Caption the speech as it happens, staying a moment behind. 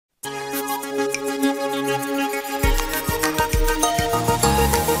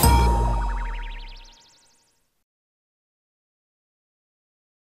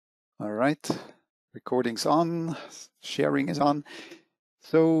right, recording's on, sharing is on.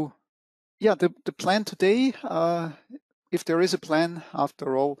 So yeah, the plan today, if there is a plan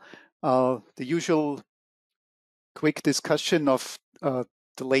after all, the usual quick discussion of the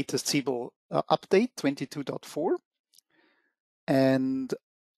latest Siebel update 22.4, and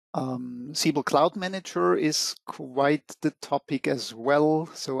Siebel Cloud Manager is quite the topic as well,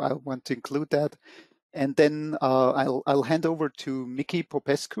 so I want to include that. And then I'll hand over to Miky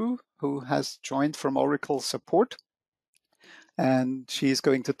Popescu, who has joined from Oracle Support. And she's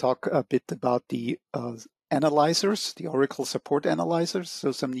going to talk a bit about the analyzers, the Oracle Support analyzers.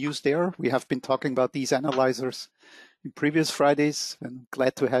 So some news there. We have been talking about these analyzers in previous Fridays. I'm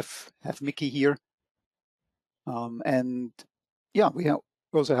glad to have Miky here. And yeah, we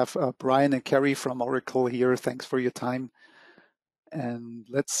also have Brian and Kerry from Oracle here. Thanks for your time. And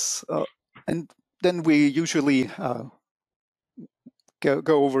let's and then we usually go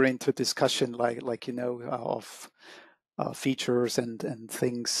over into discussion like you know of features and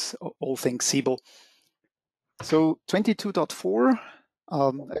things, all things Siebel. So 22.4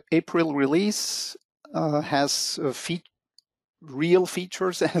 April release has real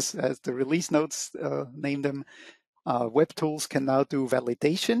features as the release notes name them. Web tools can now do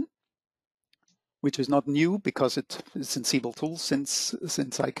validation, which is not new because it's in Siebel tools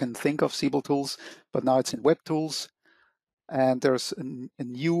since I can think of Siebel tools, but now it's in web tools. And there's a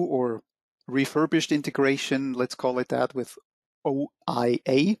new or refurbished integration, let's call it that, with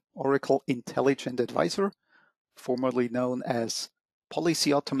OIA, Oracle Intelligent Advisor, formerly known as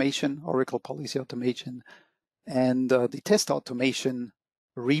Policy Automation, Oracle Policy Automation. And the test automation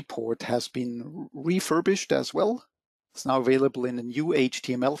report has been refurbished as well. It's now available in a new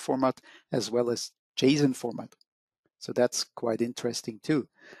HTML format as well as JSON format. So that's quite interesting too.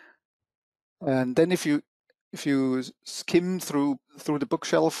 And then if you skim through the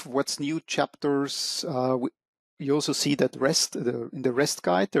bookshelf, what's new chapters, you also see that in the REST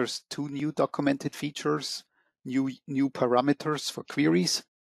guide, there's 2 new documented features, new parameters for queries,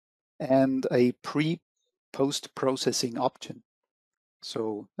 and a post-processing option.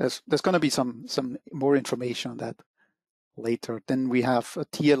 So there's going to be some more information on that later. Then we have a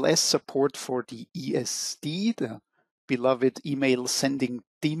TLS support for the ESD, the beloved email sending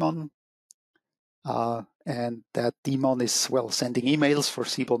daemon. And that daemon is, well, sending emails for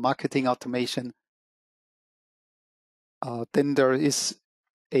Siebel marketing automation. Then there is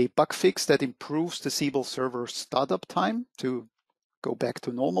a bug fix that improves the Siebel server startup time to go back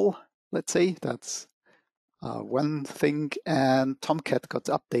to normal, let's say. That's one thing. And Tomcat got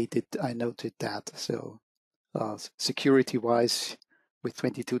updated. I noted that. So security-wise, with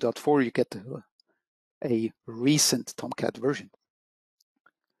 22.4, you get a recent Tomcat version.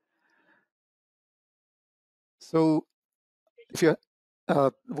 So if you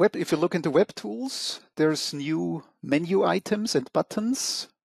look into web tools, there's new menu items and buttons,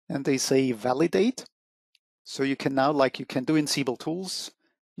 and they say validate. So you can now, like you can do in Siebel tools,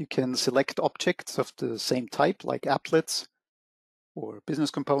 you can select objects of the same type, like applets or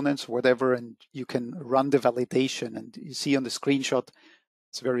business components, whatever, and you can run the validation. And you see on the screenshot,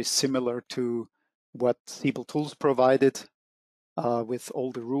 it's very similar to what Siebel tools provided, with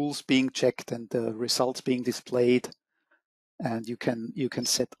all the rules being checked and the results being displayed. And you can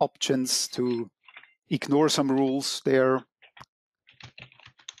set options to ignore some rules there.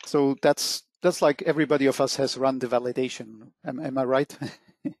 So that's like everybody of us has run the validation. Am I right?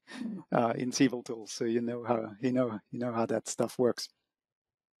 In Siebel tools, so you know how that stuff works.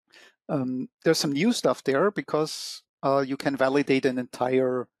 There's some new stuff there because you can validate an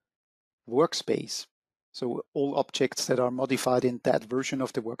entire workspace. So all objects that are modified in that version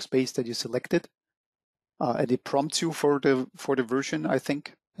of the workspace that you selected. And it prompts you for the version, I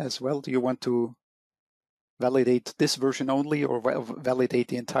think, as well. Do you want to validate this version only or validate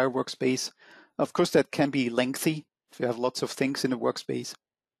the entire workspace? Of course, that can be lengthy if you have lots of things in a workspace.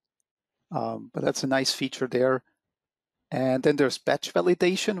 But that's a nice feature there. And then there's batch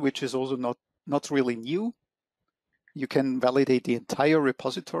validation, which is also not really new. You can validate the entire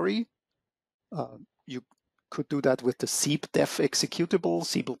repository. You could do that with the siebdef executable,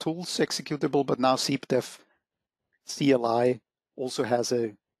 Siebel tools executable, but now siebdef CLI also has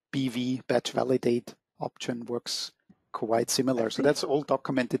a BV batch validate option, works quite similar. So that's all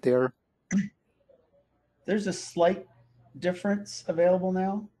documented there. There's a slight difference available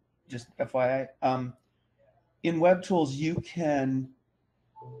now, just FYI. In web tools, you can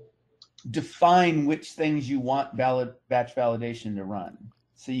define which things you want batch validation to run.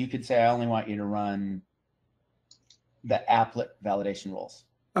 So you could say, I only want you to run the applet validation rules.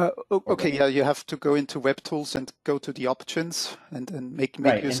 Okay, yeah, you have to go into Web Tools and go to the options and make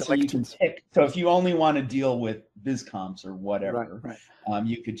Right. your And so you can selections. pick. So if you only want to deal with BizComps or Right, whatever, right.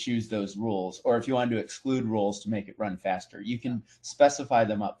 you could choose those rules. Or if you wanted to exclude rules to make it run faster, you can specify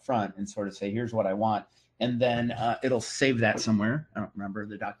them up front and sort of say, here's what I want. And then it'll save that somewhere. I don't remember.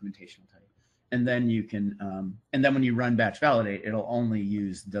 The documentation will tell you. And then you can, and then when you run batch validate, it'll only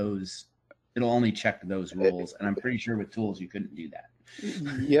use those, it'll only check those rules. And I'm pretty sure with tools, you couldn't do that.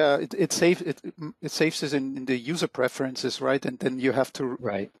 Yeah, it saves it in the user preferences, right? And then you have to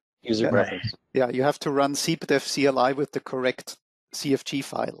user preference. Yeah, you have to run cpdef CLI with the correct CFG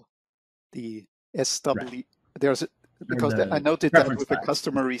file. The SW there's because I noted that with a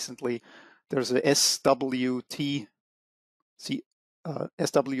customer recently. There's a SWT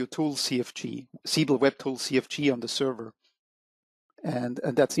SW tool CFG, Siebel Web Tool CFG on the server, and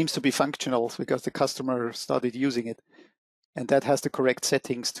that seems to be functional because the customer started using it. And that has the correct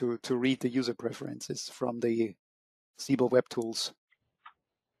settings to read the user preferences from the Siebel Web Tools.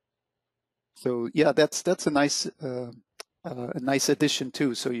 So yeah, that's a nice addition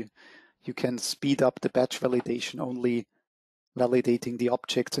too. So you can speed up the batch validation, only validating the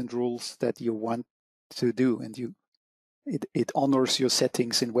objects and rules that you want to do, and it honors your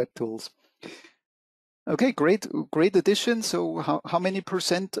settings in Web Tools. Okay, great addition. So how many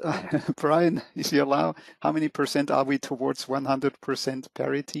percent, Brian, if you allow, how many percent are we towards 100%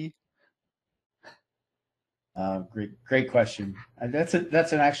 parity? Great question.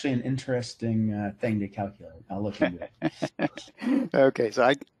 That's actually an interesting thing to calculate. I'll look into it. Okay,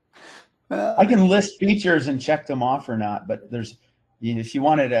 so I can list features and check them off or not, but if you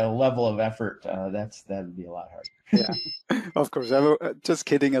wanted a level of effort, that'd be a lot harder. Yeah, of course. I'm just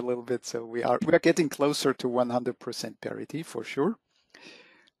kidding a little bit. So we are getting closer to 100% parity for sure.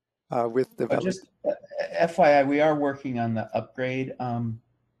 With the just FYI, we are working on the upgrade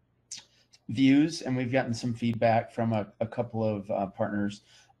views, and we've gotten some feedback from a couple of partners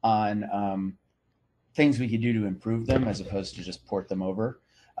on things we could do to improve them as opposed to just port them over.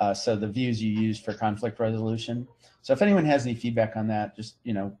 So the views you use for conflict resolution. So if anyone has any feedback on that, just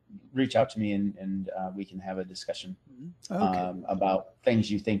reach out to me and we can have a discussion about things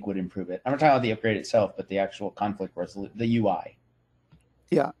you think would improve it. I'm not talking about the upgrade itself, but the actual conflict resolution, the UI.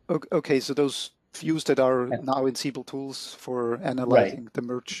 Yeah. Okay. So those views that are now in Siebel Tools for analyzing the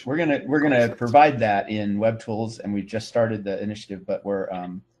merge. We're gonna provide that in Web Tools, and we just started the initiative, but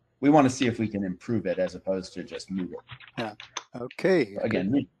we want to see if we can improve it as opposed to just move it. Yeah. Okay.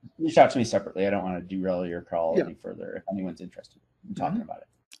 Again, reach out to me separately. I don't want to derail your call any further if anyone's interested in talking about it.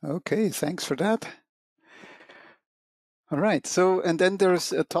 Okay. Thanks for that. All right. So, and then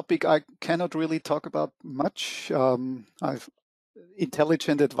there's a topic I cannot really talk about much. I've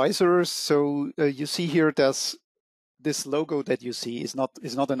intelligent advisors. So you see here, there's this logo that you see is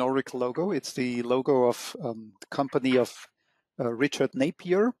not an Oracle logo. It's the logo of the company of Richard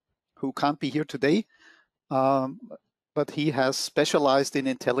Napier, who can't be here today. But he has specialized in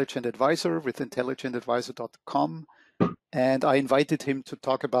intelligent advisor with intelligentadvisor.com. And I invited him to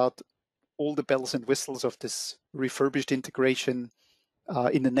talk about all the bells and whistles of this refurbished integration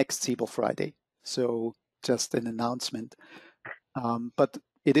in the next Siebel Friday. So just an announcement. But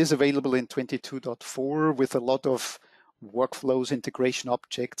it is available in 22.4 with a lot of workflows, integration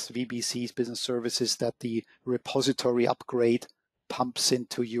objects, VBCs, business services that the repository upgrade pumps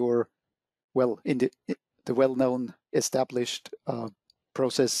into your, the well-known established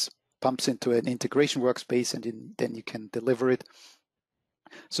process pumps into an integration workspace, and then you can deliver it.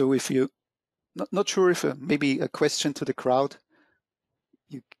 So if you not sure if maybe a question to the crowd,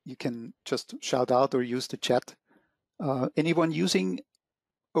 you can just shout out or use the chat. Anyone using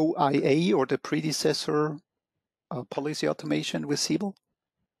OIA or the predecessor policy automation with Siebel?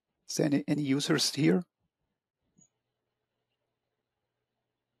 Is there any users here?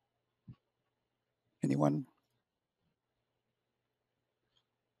 Anyone?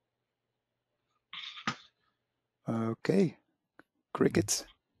 Okay, crickets.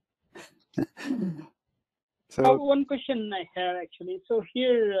 So one question I have actually. So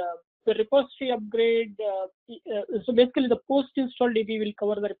here the repository upgrade. So basically, the post-install DB will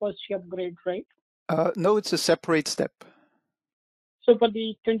cover the repository upgrade, right? No, it's a separate step. So for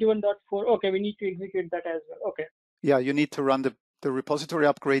the 21.4, okay, we need to execute that as well. Okay. Yeah, you need to run the repository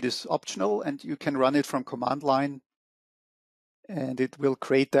upgrade is optional, and you can run it from command line, and it will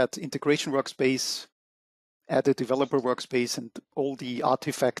create that integration workspace, add a developer workspace, and all the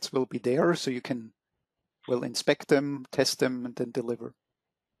artifacts will be there, so you can inspect them, test them, and then deliver.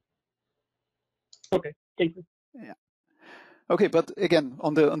 Okay, thank you. Yeah. Okay, but again,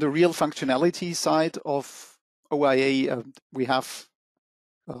 on the real functionality side of OIA, we have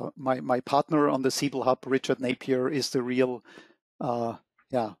my partner on the Siebel Hub, Richard Napier, is the real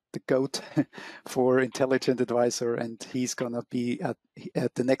the GOAT for Intelligent Advisor, and he's gonna be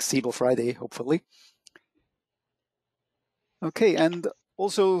at the next Siebel Friday, hopefully. Okay, and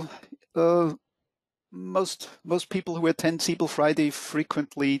also most people who attend Siebel Friday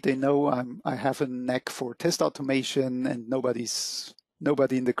frequently, they know I have a knack for test automation, and nobody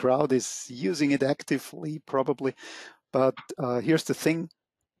in the crowd is using it actively, probably. But here's the thing: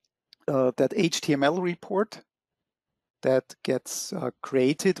 that HTML report that gets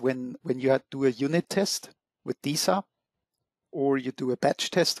created when you do a unit test with DISA, or you do a batch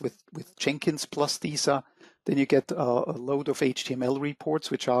test with Jenkins plus DISA, then you get a load of HTML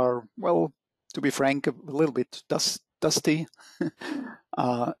reports, which are, well, to be frank, a little bit dusty.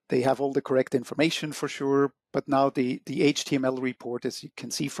 They have all the correct information for sure, but now the HTML report, as you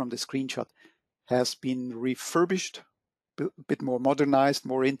can see from the screenshot, has been refurbished, a bit more modernized,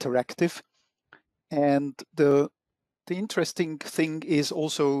 more interactive. And the interesting thing is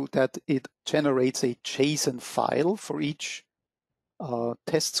also that it generates a JSON file for each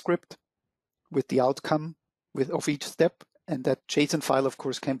test script with the outcome of each step. And that JSON file, of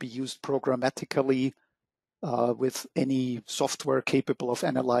course, can be used programmatically with any software capable of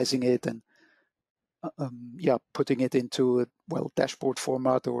analyzing it and putting it into dashboard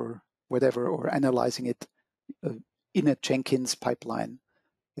format or whatever, or analyzing it in a Jenkins pipeline,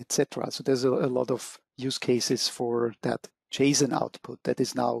 etc. So there's a lot of use cases for that JSON output that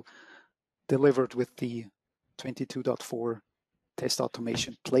is now delivered with the 22.4 test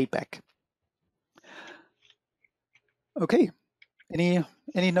automation playback. Okay,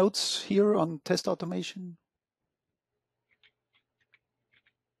 any notes here on test automation?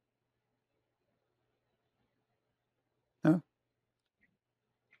 No?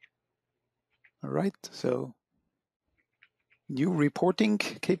 All right, so new reporting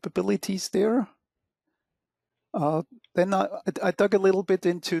capabilities there. Then I dug a little bit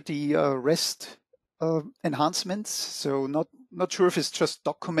into the REST enhancements. So not sure if it's just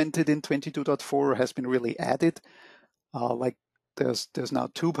documented in 22.4 or has been really added. Like there's now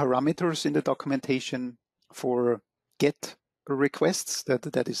 2 parameters in the documentation for GET requests.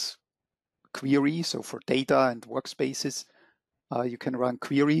 That is query. So for data and workspaces, you can run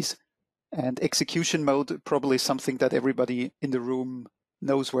queries. And execution mode, probably something that everybody in the room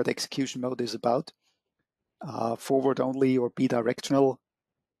knows what execution mode is about. Forward only or bidirectional.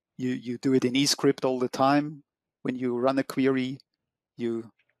 You do it in eScript all the time. When you run a query, you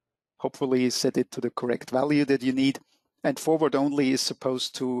hopefully set it to the correct value that you need. And forward only is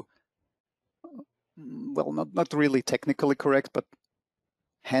supposed to, well, not really technically correct, but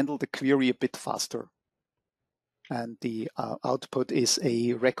handle the query a bit faster. And the output is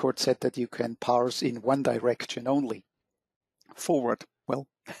a record set that you can parse in one direction only. Forward, well,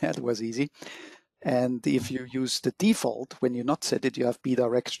 that was easy. And if you use the default, when you not set it, you have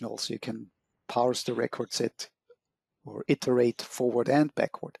bidirectional, so you can parse the record set or iterate forward and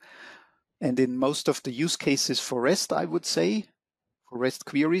backward. And in most of the use cases for REST, I would say, for REST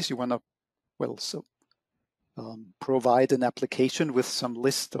queries, you want to, provide an application with some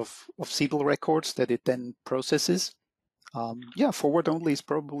list of Siebel records that it then processes. Forward only is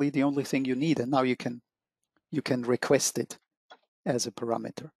probably the only thing you need, and now you can request it as a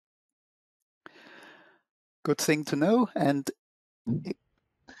parameter. Good thing to know. And it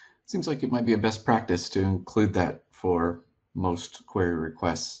seems like it might be a best practice to include that for most query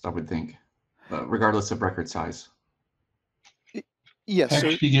requests, I would think, regardless of record size. Yes.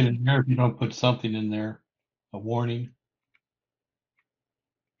 Actually, you get an error if you don't put something in there, a warning.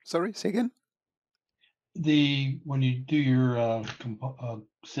 Sorry, say again? When you do your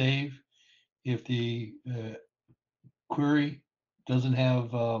save, if the query doesn't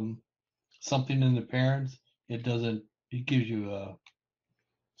have something in the parents, it gives you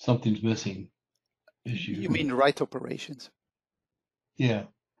something's missing issue. You mean write operations? Yeah.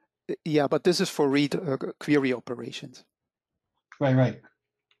 Yeah, but this is for read query operations. Right.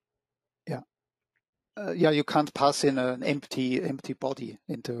 Yeah. You can't pass in an empty body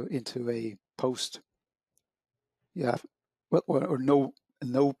into a post. Yeah, or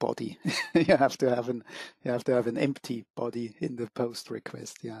no body. you have to have an empty body in the post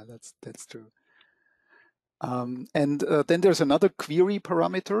request. Yeah, that's true. And then there's another query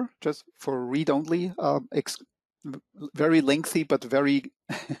parameter just for read only. Very lengthy but very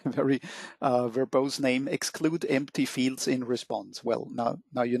very verbose name. Exclude empty fields in response. Well,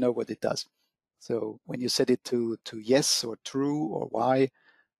 now you know what it does. So when you set it to yes or true or y,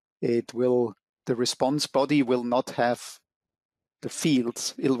 the response body will not have the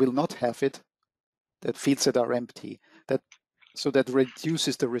fields. It will not have it. That fields that are empty. That So that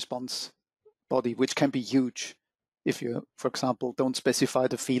reduces the response body, which can be huge. If you, for example, don't specify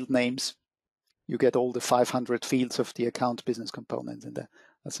the field names, you get all the 500 fields of the account business component, and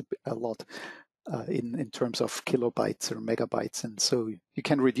that's a lot in terms of kilobytes or megabytes, and so you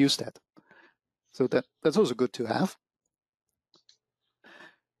can reduce that. So that's also good to have.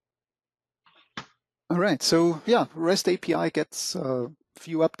 All right, so yeah, REST API gets a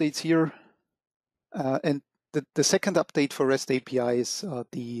few updates here, and the second update for REST API is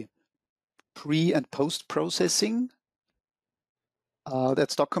the pre and post processing.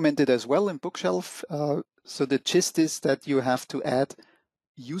 That's documented as well in Bookshelf. So the gist is that you have to add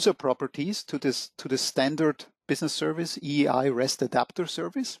user properties to the standard business service EEI REST adapter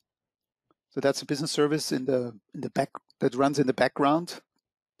service. So that's a business service in the back that runs in the background.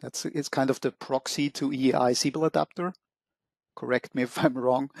 It's kind of the proxy to EEI Siebel adapter. Correct me if I'm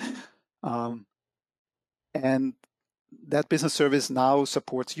wrong. And that business service now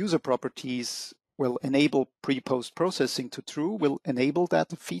supports user properties, will enable pre-post processing to true, will enable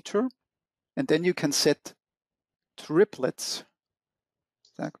that feature. And then you can set triplets.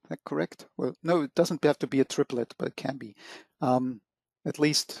 Is that correct? Well, no, it doesn't have to be a triplet, but it can be. At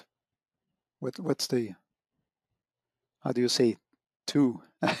least, what's the, how do you say, two?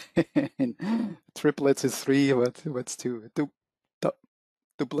 In triplets is three, what's two?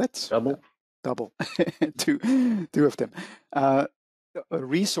 Doublets? Double. two of them. A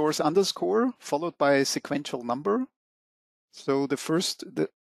resource underscore followed by a sequential number. So the first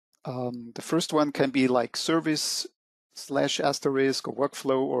one can be like service / asterisk or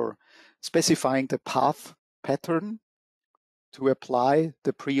workflow, or specifying the path pattern to apply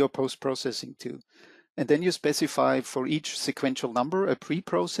the pre or post processing to. And then you specify for each sequential number a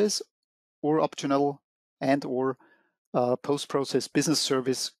pre-process or optional and or post-process business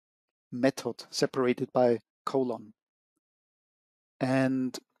service method separated by colon.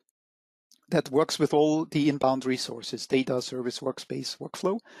 And that works with all the inbound resources, data, service, workspace,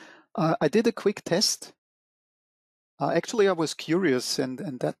 workflow. I did a quick test. Actually, I was curious, and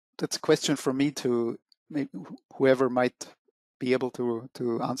that's a question for me to maybe whoever might be able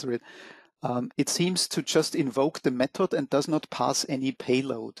to answer it. It seems to just invoke the method and does not pass any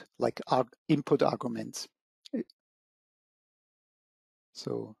payload, like input arguments.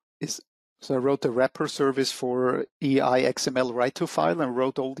 So I wrote a wrapper service for EI XML write to file and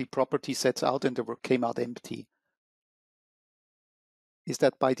wrote all the property sets out, and they came out empty. Is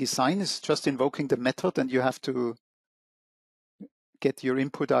that by design? It's just invoking the method and you have to get your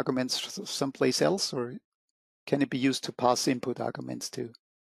input arguments someplace else, or can it be used to pass input arguments too?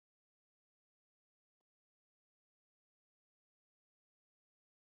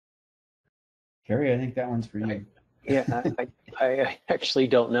 Kerry, I think that one's for you. I actually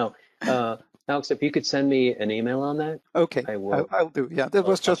don't know. Alex, if you could send me an email on that. Okay, I'll do. Yeah, that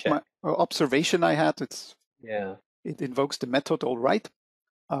was just my observation I had. It invokes the method all right,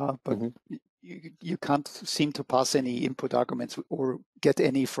 but you can't seem to pass any input arguments or get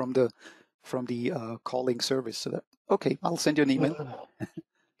any from the calling service. So okay, I'll send you an email.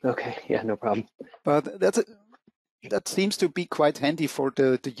 Okay, yeah, no problem. But that seems to be quite handy for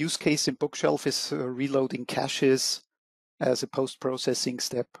the use case in Bookshelf is reloading caches as a post-processing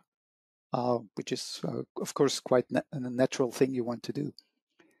step, which is, of course, quite a natural thing you want to do.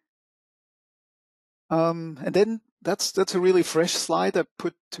 And then that's a really fresh slide I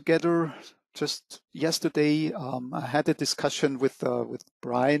put together just yesterday. I had a discussion with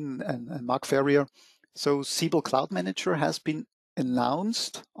Brian and Mark Ferrier. So Siebel Cloud Manager has been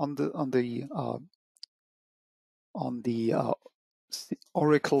announced on the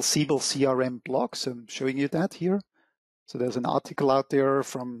Oracle Siebel CRM blog. So I'm showing you that here. So there's an article out there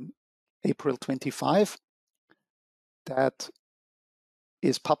from April 25 that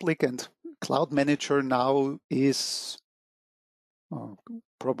is public, and Cloud Manager now is,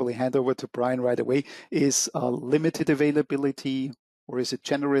 probably hand over to Brian right away, is limited availability, or is it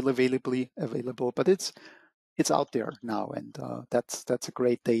generally available? But it's out there now, and that's a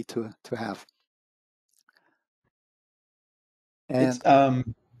great day to have.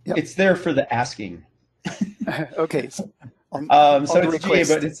 And it's there for the asking. Okay. So it's GA,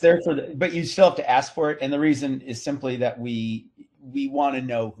 but it's there but you still have to ask for it. And the reason is simply that we want to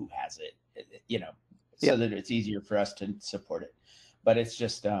know who has it, so that it's easier for us to support it. But it's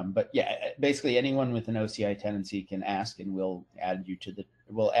just, basically anyone with an OCI tenancy can ask, and we'll add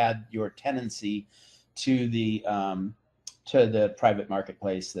your tenancy to the private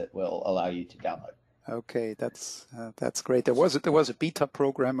marketplace that will allow you to download. Okay, that's great. There was a beta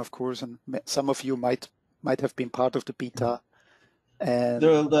program, of course, and some of you might have been part of the beta. And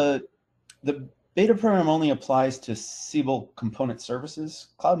Beta program only applies to Siebel component services.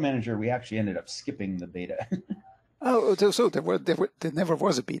 Cloud Manager, we actually ended up skipping the beta. Oh, so there never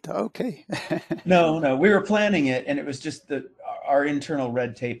was a beta. Okay. No, we were planning it, and it was just that our internal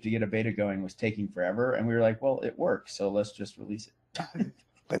red tape to get a beta going was taking forever, and we were like, well, it works, so let's just release it.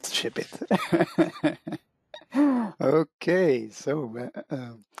 Let's ship it. Okay, so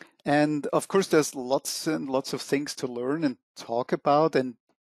and of course there's lots and lots of things to learn and talk about, and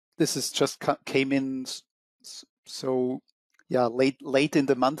this is just came in so yeah late in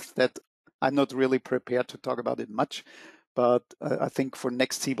the month that I'm not really prepared to talk about it much, but I think for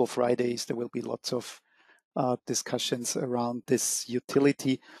next Siebel Fridays there will be lots of discussions around this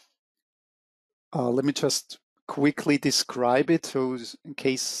utility. Let me just quickly describe it, so in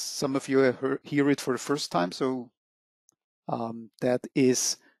case some of you hear it for the first time. So that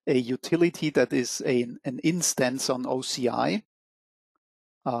is a utility that is an instance on OCI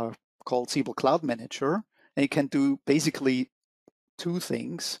called Siebel Cloud Manager, and it can do basically two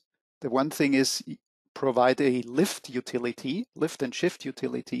things. The one thing is provide a lift and shift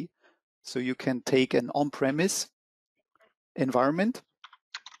utility, so you can take an on-premise environment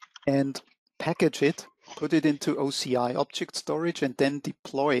and package it, put it into OCI object storage, and then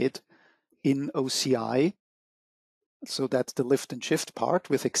deploy it in OCI. So that's the lift and shift part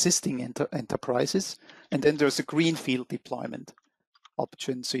with existing enterprises. And then there's a greenfield deployment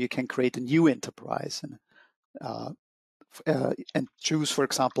option, so you can create a new enterprise and choose, for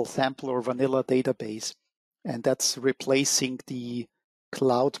example, sample or vanilla database. And that's replacing the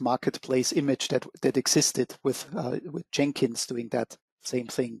cloud marketplace image that existed with Jenkins doing that same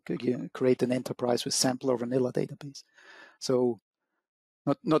thing. You create an enterprise with sample or vanilla database. So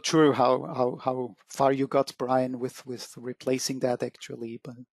not sure how far you got, Brian, with replacing that actually,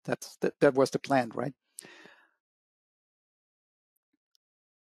 but that was the plan, right?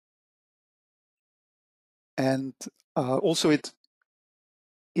 And also it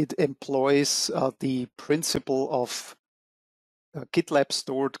employs the principle of GitLab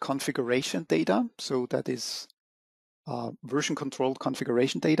stored configuration data. So that is version controlled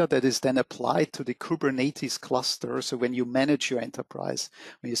configuration data that is then applied to the Kubernetes cluster. So when you manage your enterprise,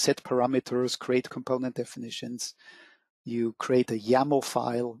 when you set parameters, create component definitions, you create a YAML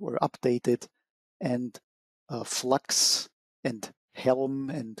file or update it, and Flux and Helm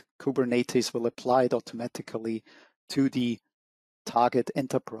and Kubernetes will apply it automatically to the target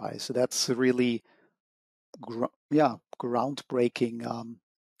enterprise. So that's really groundbreaking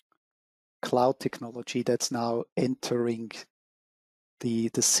cloud technology that's now entering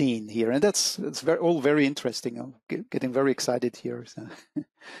the scene here, and it's all very interesting. I'm getting very excited here.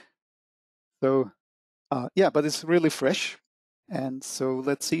 So yeah, but it's really fresh, and so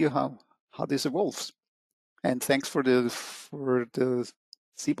let's see how this evolves. And thanks for the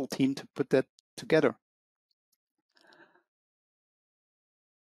Siebel team to put that together.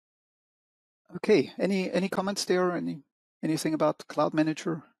 Okay, any comments there? Anything about Cloud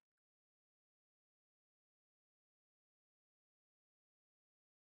Manager?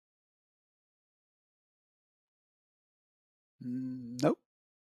 Nope,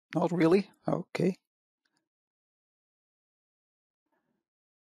 not really. Okay.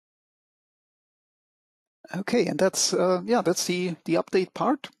 Okay, and that's that's the update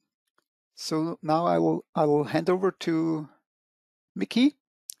part. So now I will hand over to Miky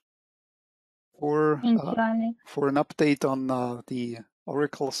for an update on the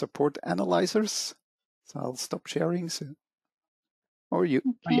Oracle support analyzers. So I'll stop sharing. So, or you?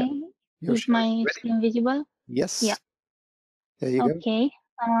 Okay. Is my screen visible? Yes. Yeah. There you go. Okay.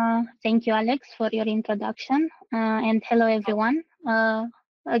 Thank you, Alex, for your introduction. And hello, everyone.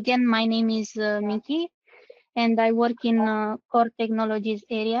 Again, my name is Miky, and I work in core technologies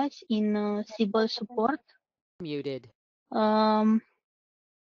areas in Siebel support. Muted.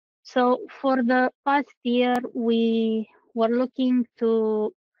 So for the past year, we were looking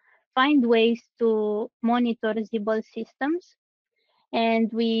to find ways to monitor Siebel systems.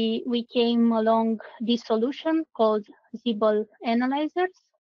 And we came along this solution called Siebel Analyzers.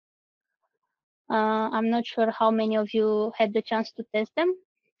 I'm not sure how many of you had the chance to test them.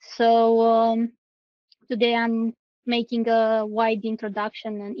 So today I'm making a wide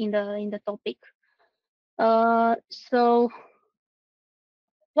introduction in the topic. So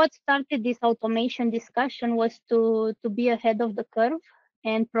what started this automation discussion was to be ahead of the curve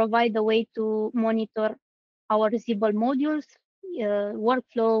and provide a way to monitor our Siebel modules,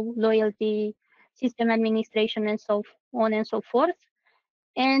 workflow, loyalty, system administration, and so on and so forth.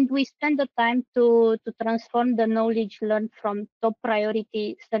 And we spend the time to transform the knowledge learned from top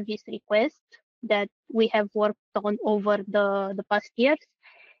priority service requests that we have worked on over the past years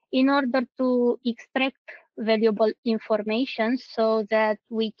in order to extract valuable information so that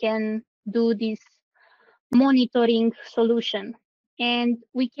we can do this monitoring solution. And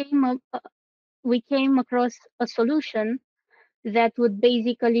we came across a solution that would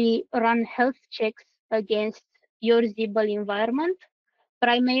basically run health checks against your Siebel environment.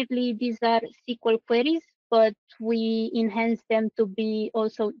 Primarily, these are SQL queries, but we enhance them to be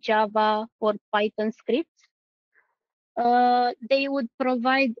also Java or Python scripts. They would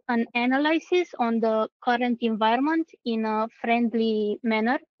provide an analysis on the current environment in a friendly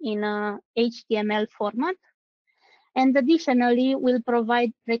manner in a HTML format. And additionally, will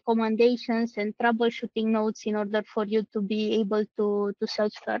provide recommendations and troubleshooting notes in order for you to be able to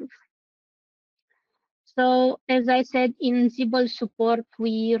self-serve. So as I said, in Siebel support,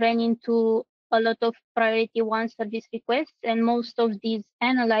 we ran into a lot of priority 1 service requests, and most of these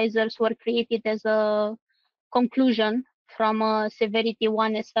analyzers were created as a conclusion from a severity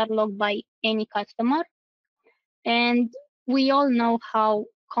 1 SR log by any customer. And we all know how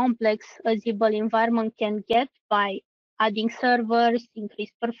complex a Siebel environment can get by adding servers,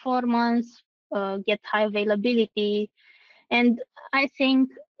 increase performance, get high availability. And I think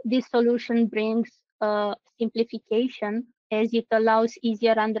this solution brings simplification as it allows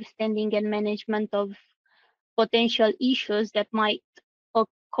easier understanding and management of potential issues that might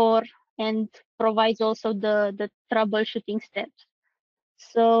occur and provides also the troubleshooting steps.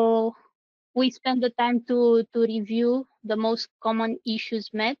 So we spent the time to review the most common issues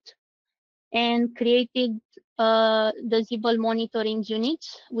met and created the Siebel monitoring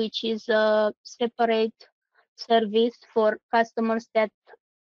units, which is a separate service for customers that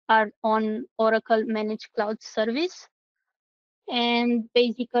are on Oracle Managed Cloud Service. And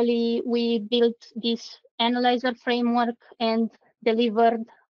basically, we built this analyzer framework and delivered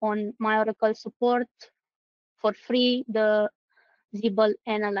on My Oracle support for free the Siebel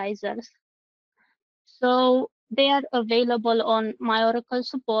analyzers. So they are available on My Oracle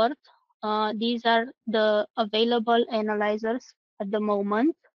support. These are the available analyzers at the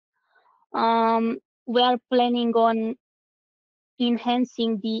moment. We are planning on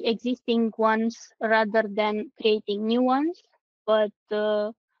enhancing the existing ones rather than creating new ones, but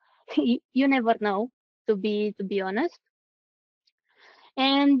you never know, to be honest.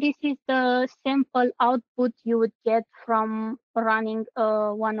 And this is the sample output you would get from running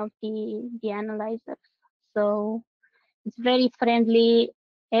one of the analyzers. So it's very friendly.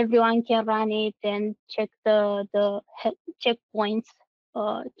 Everyone can run it and check the checkpoints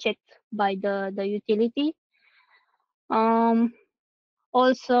checked by the utility.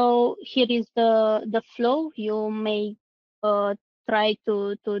 Also, here is the flow. You may try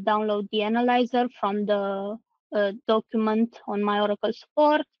to download the analyzer from the document on My Oracle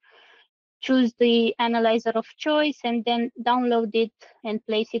support, choose the analyzer of choice, and then download it and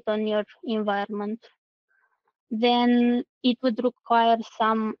place it on your environment. Then it would require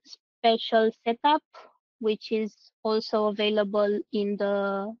some special setup, which is also available in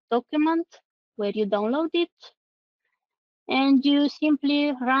the document where you download it. And you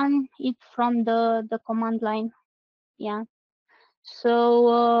simply run it from the command line. Yeah.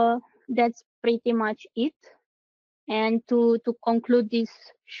 So that's pretty much it. And to conclude this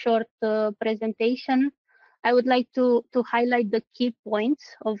short presentation, I would like to highlight the key points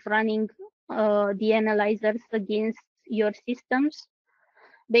of running the analyzers against your systems.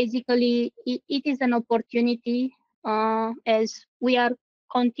 Basically, it is an opportunity as we are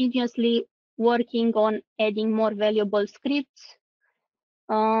continuously working on adding more valuable scripts.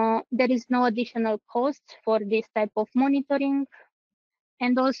 There is no additional cost for this type of monitoring,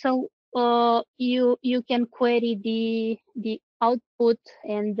 and also you can query the output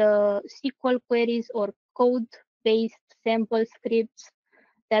and the SQL queries or code-based sample scripts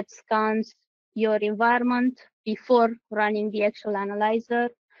that scans your environment before running the actual analyzer.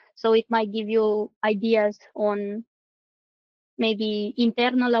 So it might give you ideas on maybe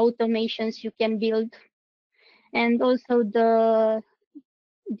internal automations you can build, and also the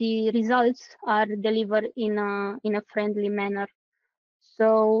results are delivered in a friendly manner.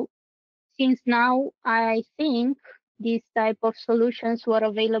 So since now I think these type of solutions were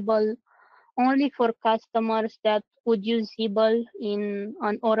available only for customers that would use Siebel in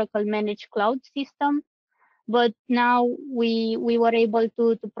an Oracle Managed Cloud system, but now we were able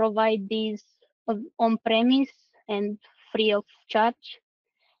to provide these on-premise and free of charge.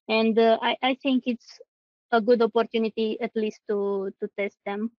 And I think it's a good opportunity at least to test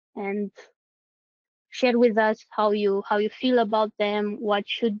them and share with us how you feel about them, what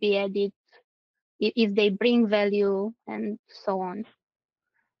should be added, if they bring value, and so on.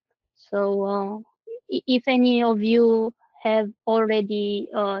 So if any of you have already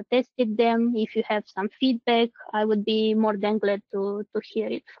tested them. If you have some feedback, I would be more than glad to hear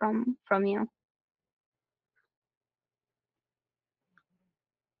it from you.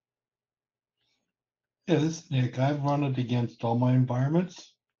 Yeah, this is Nick. I've run it against all my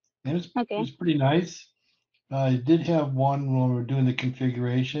environments, and Okay. it's pretty nice. I did have one when we were doing the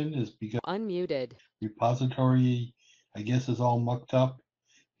configuration, is because Unmuted. repository, I guess, is all mucked up,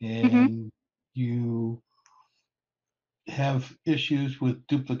 Mm-hmm. and you have issues with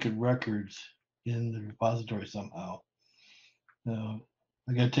duplicate records in the repository somehow. I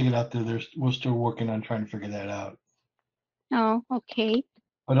got to take it out there. We're still working on trying to figure that out. Oh, okay.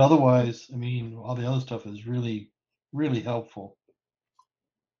 But otherwise, I mean, all the other stuff is really, really helpful.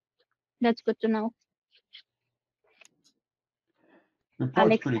 That's good to know. The report's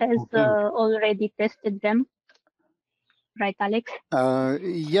Alex pretty has cool too. already tested them, right, Alex?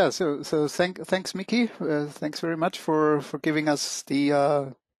 Yeah, so thanks, Miky. Thanks very much for giving us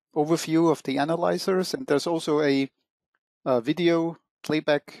the overview of the analyzers. And there's also a video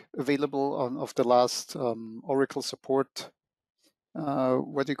playback available of the last Oracle support.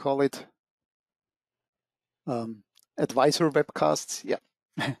 What do you call it? Advisor webcasts. Yeah.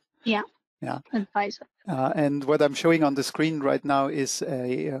 Yeah. Yeah. Advisor. And what I'm showing on the screen right now is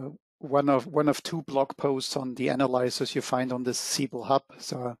one of two blog posts on the analyzers you find on the Siebel Hub.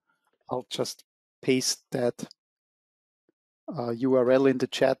 So I'll just paste that URL in the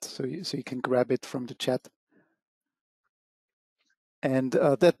chat so you can grab it from the chat. And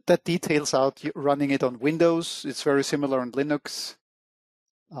that details out running it on Windows. It's very similar on Linux.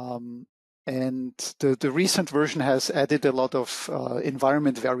 And the recent version has added a lot of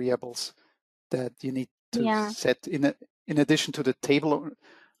environment variables that you need to set in addition to the table.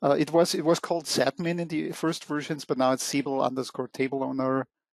 It was called Zadmin in the first versions, but now it's Siebel_table owner.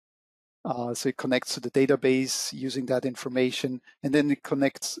 So it connects to the database using that information, and then it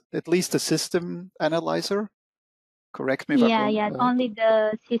connects at least the system analyzer. Correct me if I'm wrong. Yeah. Only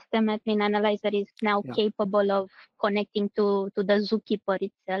the system admin analyzer is now capable of connecting to the Zookeeper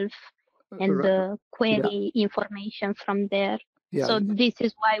itself and the query information from there. Yeah. So this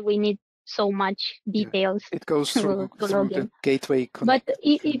is why we need so much details. It goes through the gateway connect. But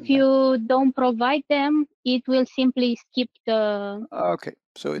if you don't provide them, it will simply skip the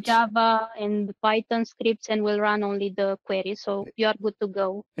so it's Java and Python scripts and will run only the query. So you are good to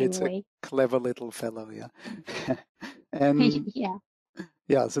go anyway. It's a clever little fellow, yeah. And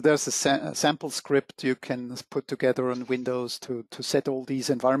yeah, so there's a sample script you can put together on Windows to set all these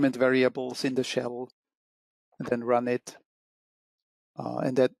environment variables in the shell and then run it.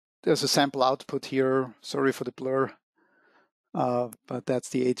 And that there's a sample output here. Sorry for the blur, but that's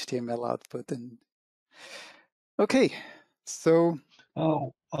the HTML output. And okay, so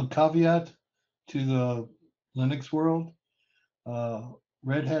a caveat to the Linux world: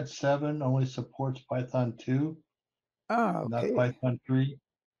 Red Hat 7 only supports Python 2, not Python 3.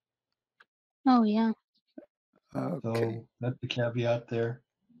 Oh yeah. Okay. So that's the caveat there.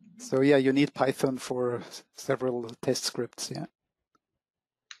 So yeah, you need Python for several test scripts. Yeah.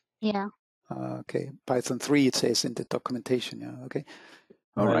 Yeah. Okay. Python 3 it says in the documentation. Yeah. Okay.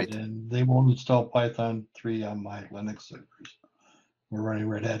 All right. And they won't install Python 3 on my Linux servers. We're running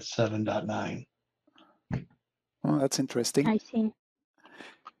Red Hat 7.9. Oh, that's interesting. I see.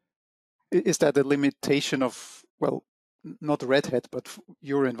 Is that a limitation of, well, not Red Hat, but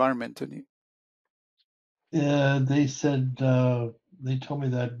your environment? They said, they told me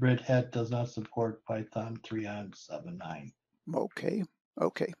that Red Hat does not support Python 3 on 7.9.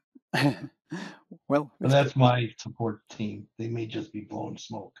 Okay. Well, but that's my support team. They may just be blowing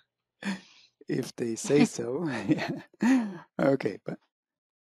smoke. If they say so. Okay, but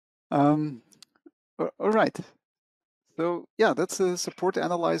all right. So yeah, that's a support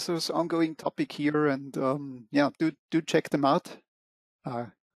analyzers ongoing topic here, and yeah, do check them out.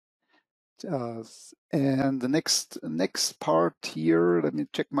 And the next part here, let me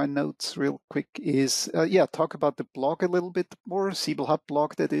check my notes real quick, is talk about the blog a little bit more, Siebel Hub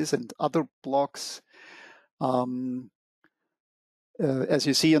blog that is, and other blogs. As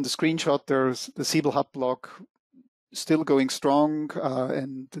you see on the screenshot, there's the Siebel Hub blog still going strong,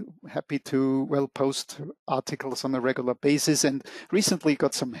 and happy to post articles on a regular basis, and recently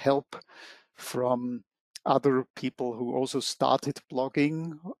got some help from other people who also started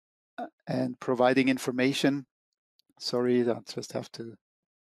blogging and providing information. Sorry, I just have to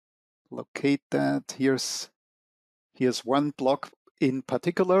locate that. Here's one blog in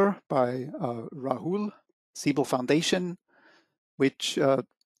particular by Rahul, Siebel Foundation, which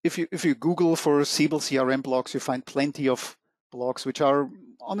if you Google for Siebel CRM blogs, you find plenty of blogs which are,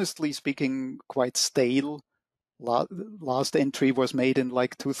 honestly speaking, quite stale, last entry was made in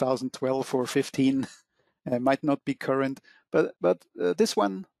like 2012 or 15. Might not be current, but this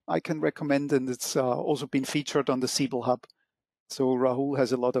one I can recommend, and it's also been featured on the Siebel Hub. So Rahul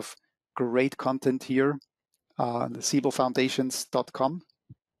has a lot of great content here on the siebelfoundations.com.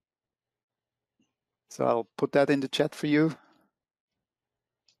 So I'll put that in the chat for you.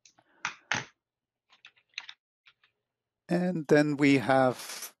 And then we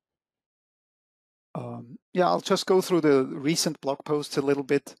have, I'll just go through the recent blog posts a little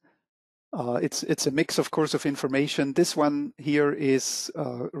bit. It's a mix, of course, of information. This one here is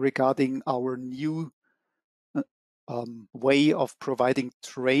regarding our new way of providing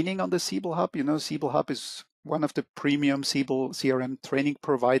training on the Siebel Hub. You know, Siebel Hub is one of the premium Siebel CRM training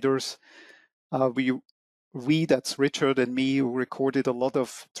providers. We, that's Richard and me, recorded a lot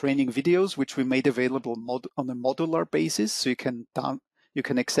of training videos, which we made available on a modular basis. So you can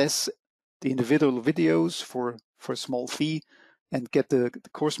access the individual videos for a small fee and get the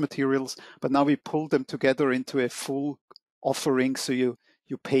course materials. But now we pull them together into a full offering. So you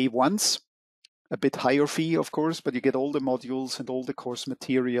pay once, a bit higher fee, of course, but you get all the modules and all the course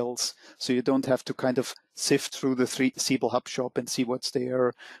materials. So you don't have to kind of sift through the Siebel Hub shop and see what's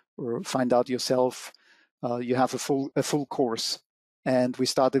there or find out yourself. You have a full course. And we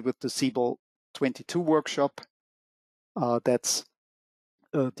started with the Siebel 22 workshop. That's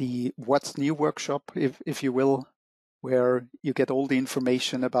the What's New workshop, if you will, where you get all the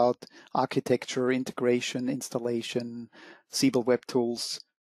information about architecture, integration, installation, Siebel web tools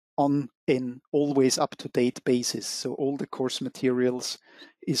on an always up-to-date basis. So all the course materials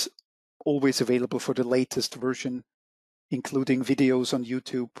is always available for the latest version, including videos on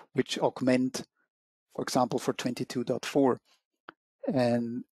YouTube, which augment, for example, for 22.4.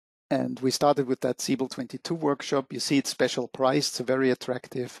 And we started with that Siebel 22 workshop. You see it's special priced, so very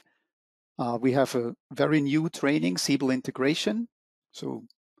attractive. We have a very new training, Siebel integration. So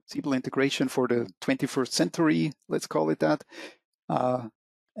Siebel integration for the 21st century, let's call it that.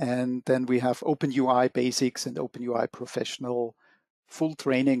 And then we have OpenUI Basics and OpenUI Professional, full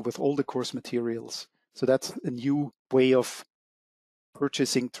training with all the course materials. So that's a new way of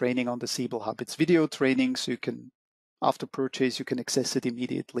purchasing training on the Siebel Hub. It's video training, so you can, after purchase, you can access it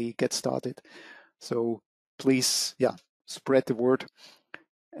immediately, get started. So please, spread the word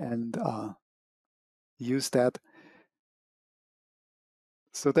and use that.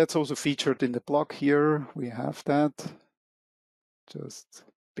 So that's also featured in the blog here. We have that. Just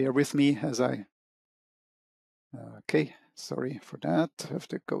bear with me as I, okay, sorry for that. I have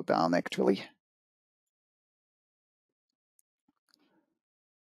to go down actually.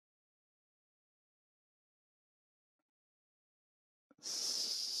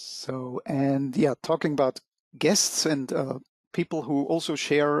 So, and talking about guests and people who also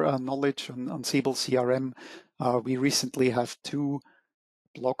share knowledge on Siebel CRM, we recently have two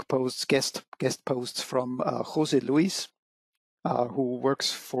blog posts, guest posts from Jose Luis, who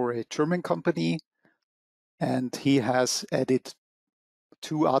works for a German company, and he has added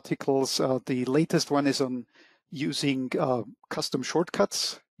two articles. The latest one is on using custom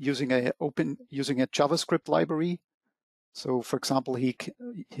shortcuts using a JavaScript library. So, for example,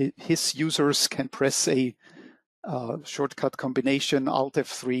 his users can press a shortcut combination, Alt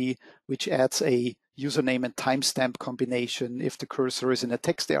F3, which adds a username and timestamp combination if the cursor is in a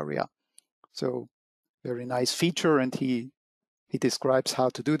text area. So, very nice feature, and he describes how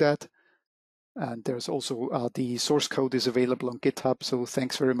to do that. And there's also the source code is available on GitHub. So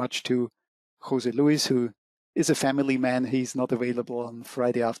thanks very much to Jose Luis, who is a family man. He's not available on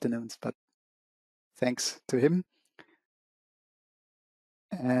Friday afternoons, but thanks to him.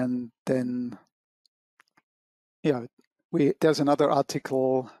 And then, there's another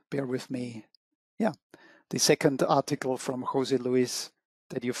article, bear with me. Yeah, the second article from Jose Luis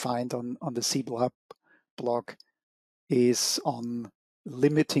that you find on the Siebel Hub blog is on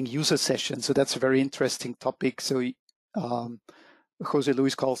limiting user sessions. So that's a very interesting topic. So Jose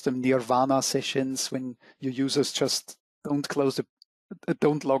Luis calls them nirvana sessions, when your users just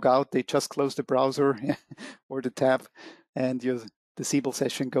don't log out, they just close the browser or the tab, and the Siebel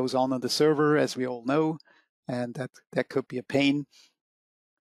session goes on the server, as we all know, and that could be a pain.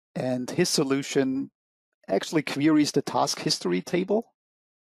 And his solution actually queries the task history table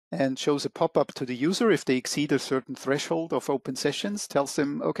and shows a pop-up to the user if they exceed a certain threshold of open sessions, tells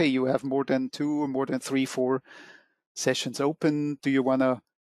them, okay, you have more than 2 or more than 3, 4 sessions open. Do you want to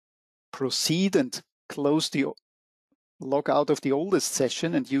proceed and log out of the oldest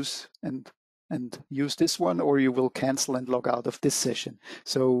session and use this one, or you will cancel and log out of this session?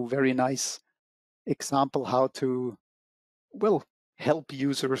 So very nice example how to, help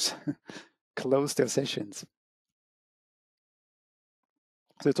users close their sessions.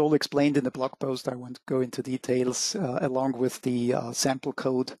 So it's all explained in the blog post. I won't go into details, along with the sample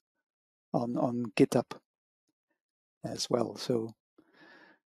code on GitHub as well. So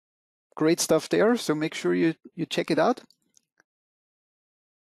great stuff there. So make sure you check it out.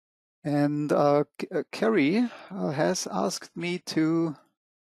 And Kerry has asked me to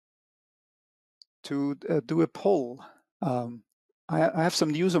do a poll. I have some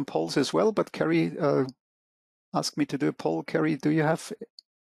news on polls as well, but Kerry asked me to do a poll. Kerry, do you have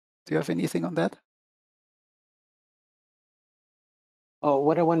anything on that? Oh,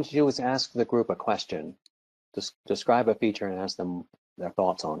 what I wanted to do was ask the group a question. Describe a feature and ask them their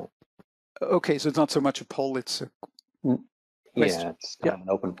thoughts on it. Okay, so it's not so much a poll, it's a question. Yeah, it's kind of an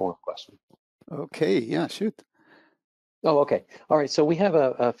open forum question. Okay, yeah, shoot. Oh, okay. All right, so we have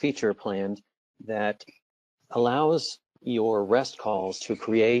a feature planned that allows your REST calls to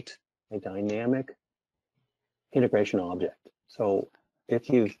create a dynamic integration object. So if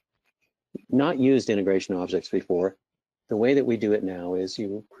you've not used integration objects before, the way that we do it now is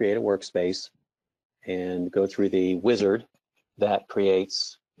you create a workspace and go through the wizard that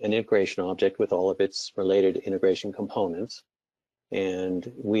creates an integration object with all of its related integration components.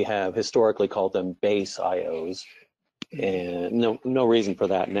 And we have historically called them base IOs, and no reason for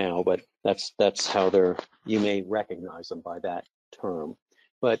that now, but that's how you may recognize them by that term.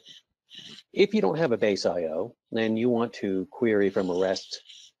 But if you don't have a base IO, then you want to query from a REST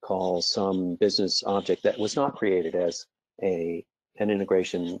call some business object that was not created as an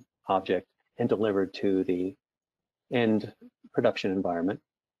integration object and delivered to the end production environment.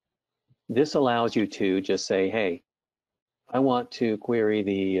 This allows you to just say, hey, I want to query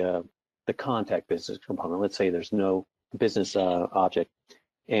the contact business component. Let's say there's no business object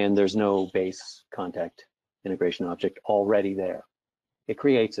and there's no base contact integration object already there. It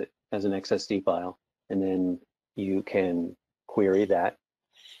creates it as an XSD file, and then you can query that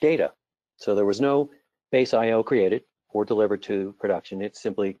data. So there was no base IO created or delivered to production. It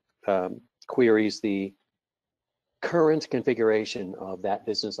simply queries the current configuration of that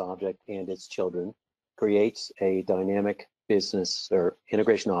business object and its children, creates a dynamic business or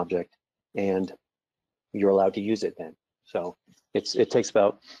integration object, and you're allowed to use it then. So it takes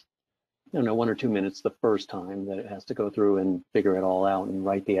about, I don't know, 1 or 2 minutes the first time that it has to go through and figure it all out and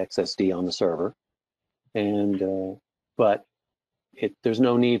write the XSD on the server. And but there's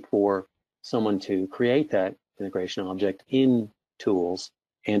no need for someone to create that integration object in tools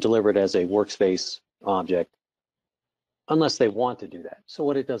and deliver it as a workspace object unless they want to do that. So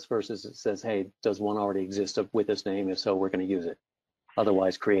what it does first is it says, hey, does one already exist with this name? If so, we're going to use it.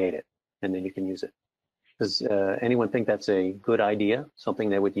 Otherwise, create it, and then you can use it. Does anyone think that's a good idea, something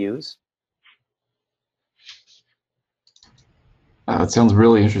they would use? It sounds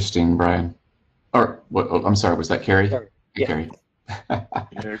really interesting, Brian. Or, what? Oh, I'm sorry, was that Kerry? Sorry. Hey, Yeah. Kerry.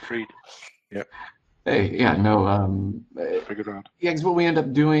 Yeah, agreed. Yeah. Hey, yeah, no. Figured out. Yeah, because what we end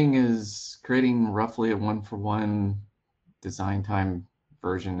up doing is creating roughly a 1-for-1 design time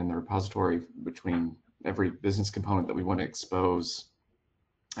version in the repository between every business component that we want to expose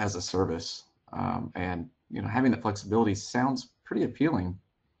as a service. And having that flexibility sounds pretty appealing.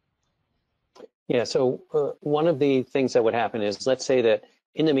 Yeah, so one of the things that would happen is, let's say that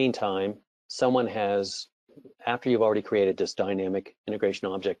in the meantime, someone has, after you've already created this dynamic integration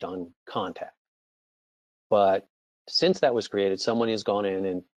object on contact, but since that was created, someone has gone in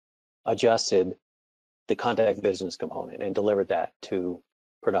and adjusted the contact business component and delivered that to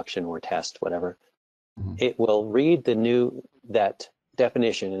production or test, whatever. Mm-hmm. It will read that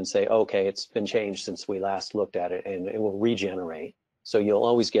definition and say, okay, it's been changed since we last looked at it, and it will regenerate. So you'll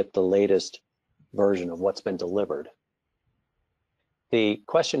always get the latest version of what's been delivered. The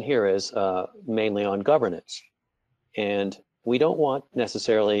question here is mainly on governance. And we don't want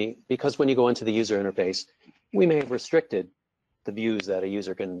necessarily, because when you go into the user interface, we may have restricted the views that a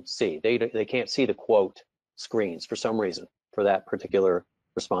user can see. They can't see the quote screens for some reason for that particular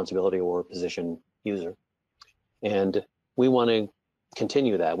responsibility or position user. And we want to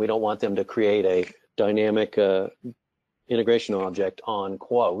continue that. We don't want them to create a dynamic integration object on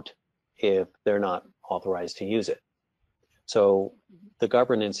quote if they're not authorized to use it. So the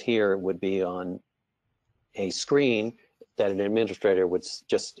governance here would be on a screen that an administrator would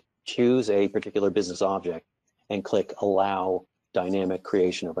just choose a particular business object and click allow dynamic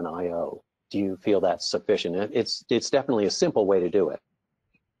creation of an IO. Do you feel that's sufficient? It's definitely a simple way to do it.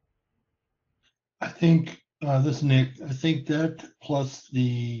 I think, this is Nick, I think that plus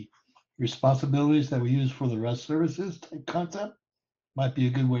the responsibilities that we use for the REST services type concept might be a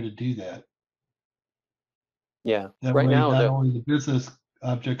good way to do that. Yeah, That right way, now, not only the business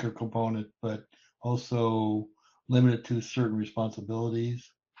object or component, but also limit it to certain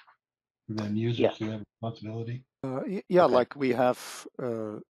responsibilities for them users who have responsibility? Yeah, Okay. like we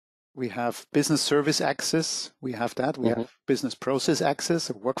have business service access. We have that. We have business process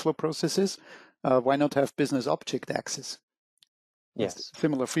access or workflow processes. Why not have business object access? That's Yes.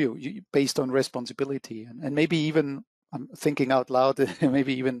 similar for you, based on responsibility, and maybe even, I'm thinking out loud,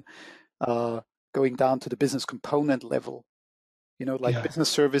 maybe even going down to the business component level. Like business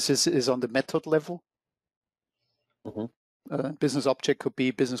services is on the method level. Business object could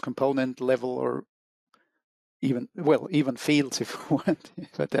be business component level, or even fields if you want,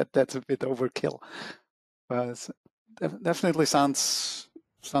 but that's a bit overkill. But definitely sounds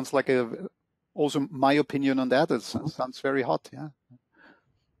like also my opinion on that. It sounds very hot. Yeah.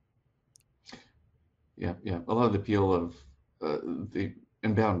 Yeah. A lot of the appeal of the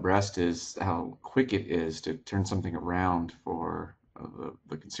inbound REST is how quick it is to turn something around for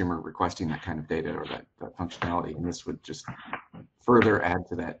the consumer requesting that kind of data or that functionality, and this would just further add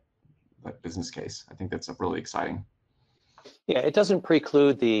to that business case. I think that's really exciting. Yeah, it doesn't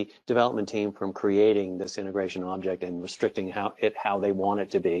preclude the development team from creating this integration object and restricting how they want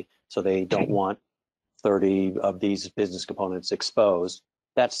it to be. So they don't want 30 of these business components exposed.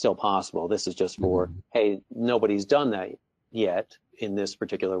 That's still possible. This is just for, hey, nobody's done that yet in this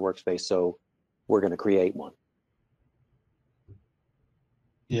particular workspace, so we're going to create one.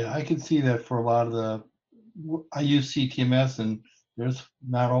 Yeah, I can see that for a lot of I use CTMS, and there's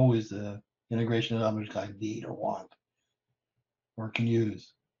not always the integration of objects I need or want or can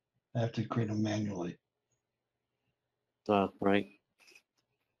use. I have to create them manually. Right.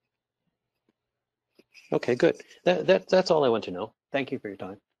 Okay, good. That's all I want to know. Thank you for your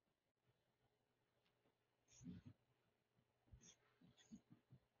time.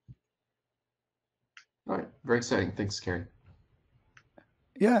 All right, very exciting. Thanks, Kerry.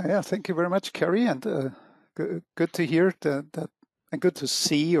 Yeah. Thank you very much, Kerry, and good to hear that, and good to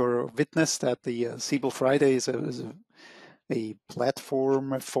see or witness that the Siebel Friday is a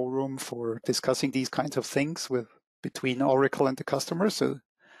platform, a forum for discussing these kinds of things between Oracle and the customer. So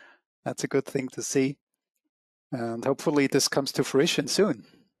that's a good thing to see, and hopefully this comes to fruition soon.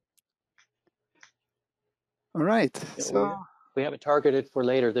 All right. Yeah, So we have it targeted for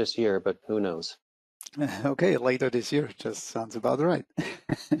later this year, but who knows? Okay, later this year just sounds about right.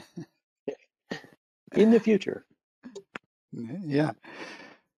 In the future. Yeah.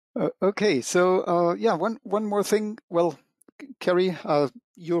 Okay, so yeah, one more thing. Well, Kerry,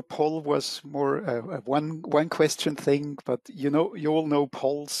 your poll was more a one question thing, but you all know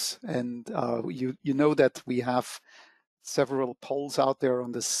polls, and you know that we have several polls out there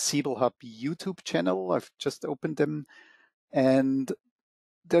on the Siebel Hub YouTube channel. I've just opened them, and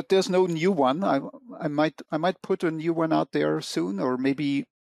there's no new one. I might put a new one out there soon, or maybe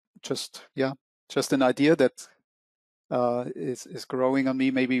just an idea that is growing on me.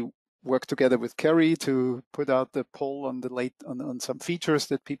 Maybe work together with Kerry to put out the poll on on some features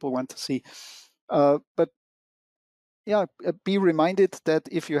that people want to see. But yeah, be reminded that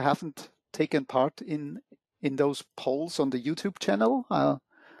if you haven't taken part in those polls on the YouTube channel,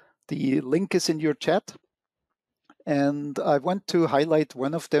 the link is in your chat, and I want to highlight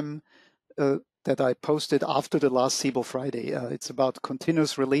one of them that I posted after the last Siebel Friday. It's about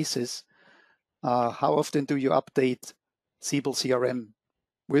continuous releases. How often do you update Siebel CRM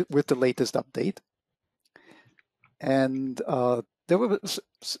with the latest update? And there were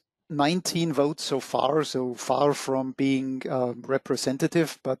 19 votes so far from being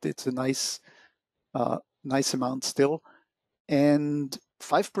representative, but it's a nice amount still. And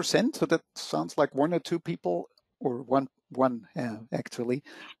 5%, so that sounds like one or two people, or one actually,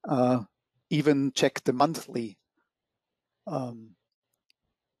 even check the monthly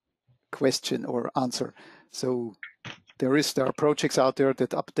question or answer. So there are projects out there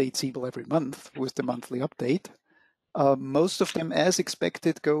that update Siebel every month with the monthly update. Most of them, as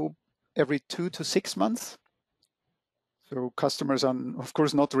expected, go every 2 to 6 months. So customers are, of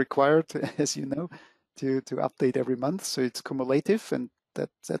course, not required, as you know, to update every month. So it's cumulative, and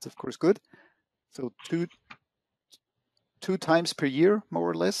that's of course good. So two times per year, more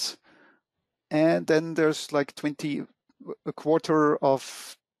or less. And then there's like a quarter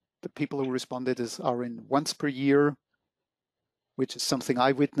of the people who responded are in once per year, which is something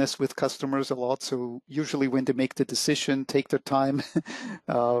I witness with customers a lot. So usually when they make the decision, take their time,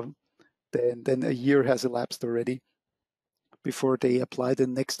 then a year has elapsed already before they apply the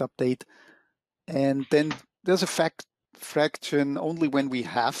next update. And then there's a fraction only when we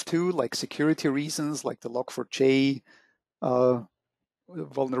have to, like security reasons, like the Log4j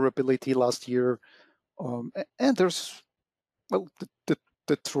vulnerability last year. And there's, well, the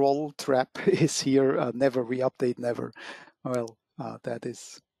the troll trap is here. Never re-update, never. Well, that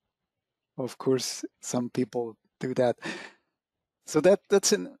is, of course, some people do that. So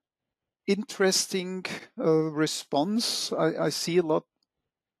that's an interesting response. I see a lot,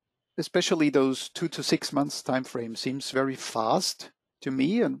 especially those 2 to 6 months time frame seems very fast to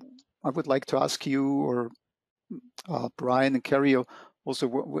me. And I would like to ask you, or Brian and Kerry, also,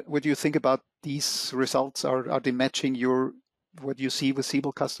 what do you think about these results? Are they matching what you see with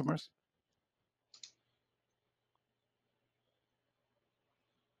Siebel customers?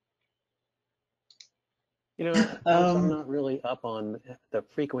 You know, I'm not really up on the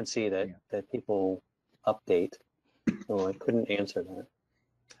frequency that people update, so I couldn't answer that.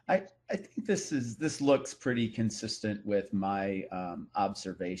 I think this looks pretty consistent with my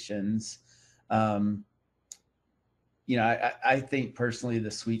observations. You know, I think personally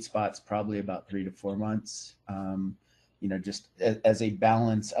the sweet spot's probably about 3 to 4 months. You know, just as a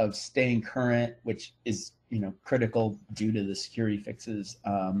balance of staying current, which is, you know, critical due to the security fixes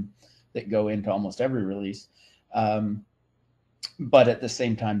that go into almost every release. But at the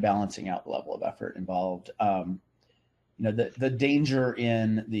same time, balancing out the level of effort involved. You know, the danger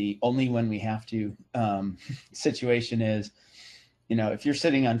in the only when we have to situation is, you know, if you're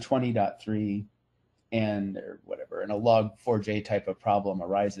sitting on 20.3 and or whatever, and a log4j type of problem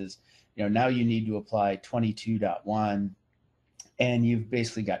arises, you know, now you need to apply 22.1, and you've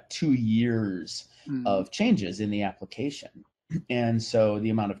basically got 2 years of changes in the application. And so the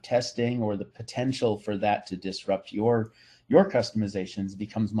amount of testing or the potential for that to disrupt your customizations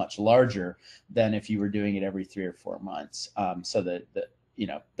becomes much larger than if you were doing it every 3 or 4 months. So that you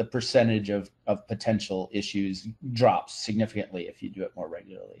know, the percentage of potential issues drops significantly if you do it more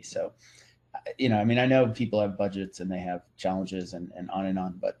regularly. So, you know, I mean, I know people have budgets and they have challenges and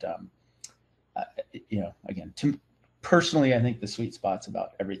on, but you know, again, personally, I think the sweet spot's about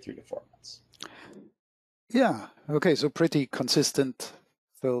every 3 to 4 months. Yeah. Okay. So pretty consistent.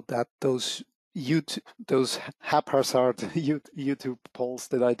 So that those haphazard YouTube polls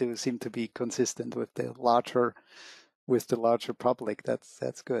that I do seem to be consistent with the larger public.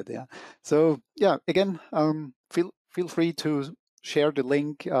 That's good. Yeah. So yeah, again, feel free to share the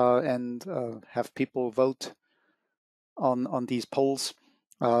link and have people vote on these polls.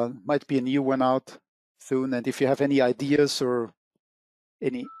 Might be a new one out soon. And if you have any ideas or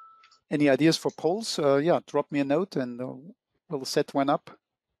any ideas for polls, yeah, drop me a note and we'll set one up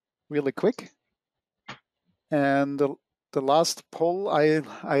really quick. And the last poll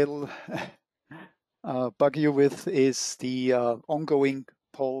I'll bug you with is the ongoing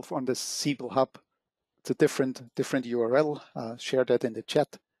poll on the Siebel Hub. It's a different URL. Share that in the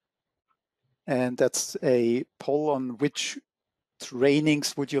chat. And that's a poll on which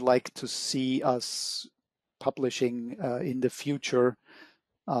trainings would you like to see us publishing in the future.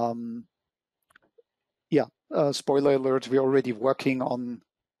 Yeah, spoiler alert, we're already working on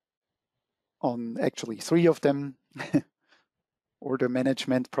actually 3 of them. Order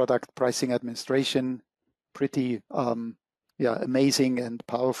management, product pricing administration, pretty yeah, amazing and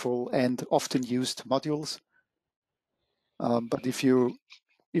powerful and often used modules. But if you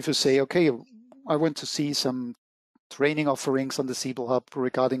say, okay, I want to see some training offerings on the Siebel Hub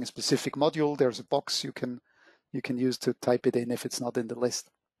regarding a specific module, there's a box you can use to type it in if it's not in the list.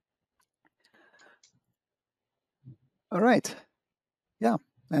 All right. Yeah,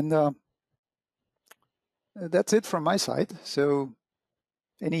 and that's it from my side. So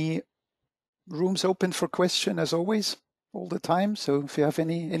any rooms open for question as always, all the time. So if you have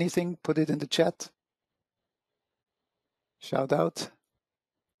anything, put it in the chat. Shout out.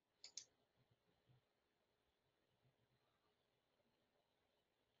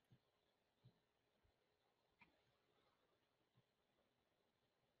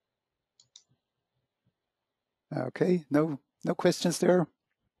 Okay, no questions there.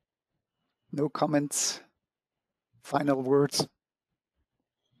 No comments. Final words.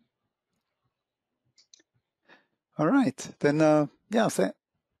 All right, then. Yeah,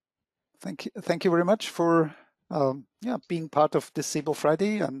 thank you very much for yeah, being part of this Siebel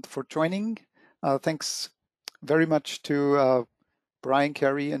Friday and for joining. Thanks very much to Brian,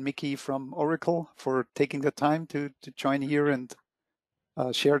 Kerry, and Miky from Oracle for taking the time to join here and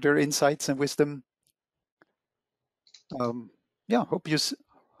share their insights and wisdom. Yeah,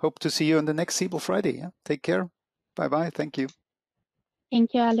 hope to see you on the next Siebel Friday. Yeah? Take care. Bye-bye. Thank you.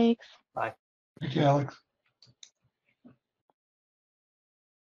 Thank you, Alex. Bye. Thank you, Alex.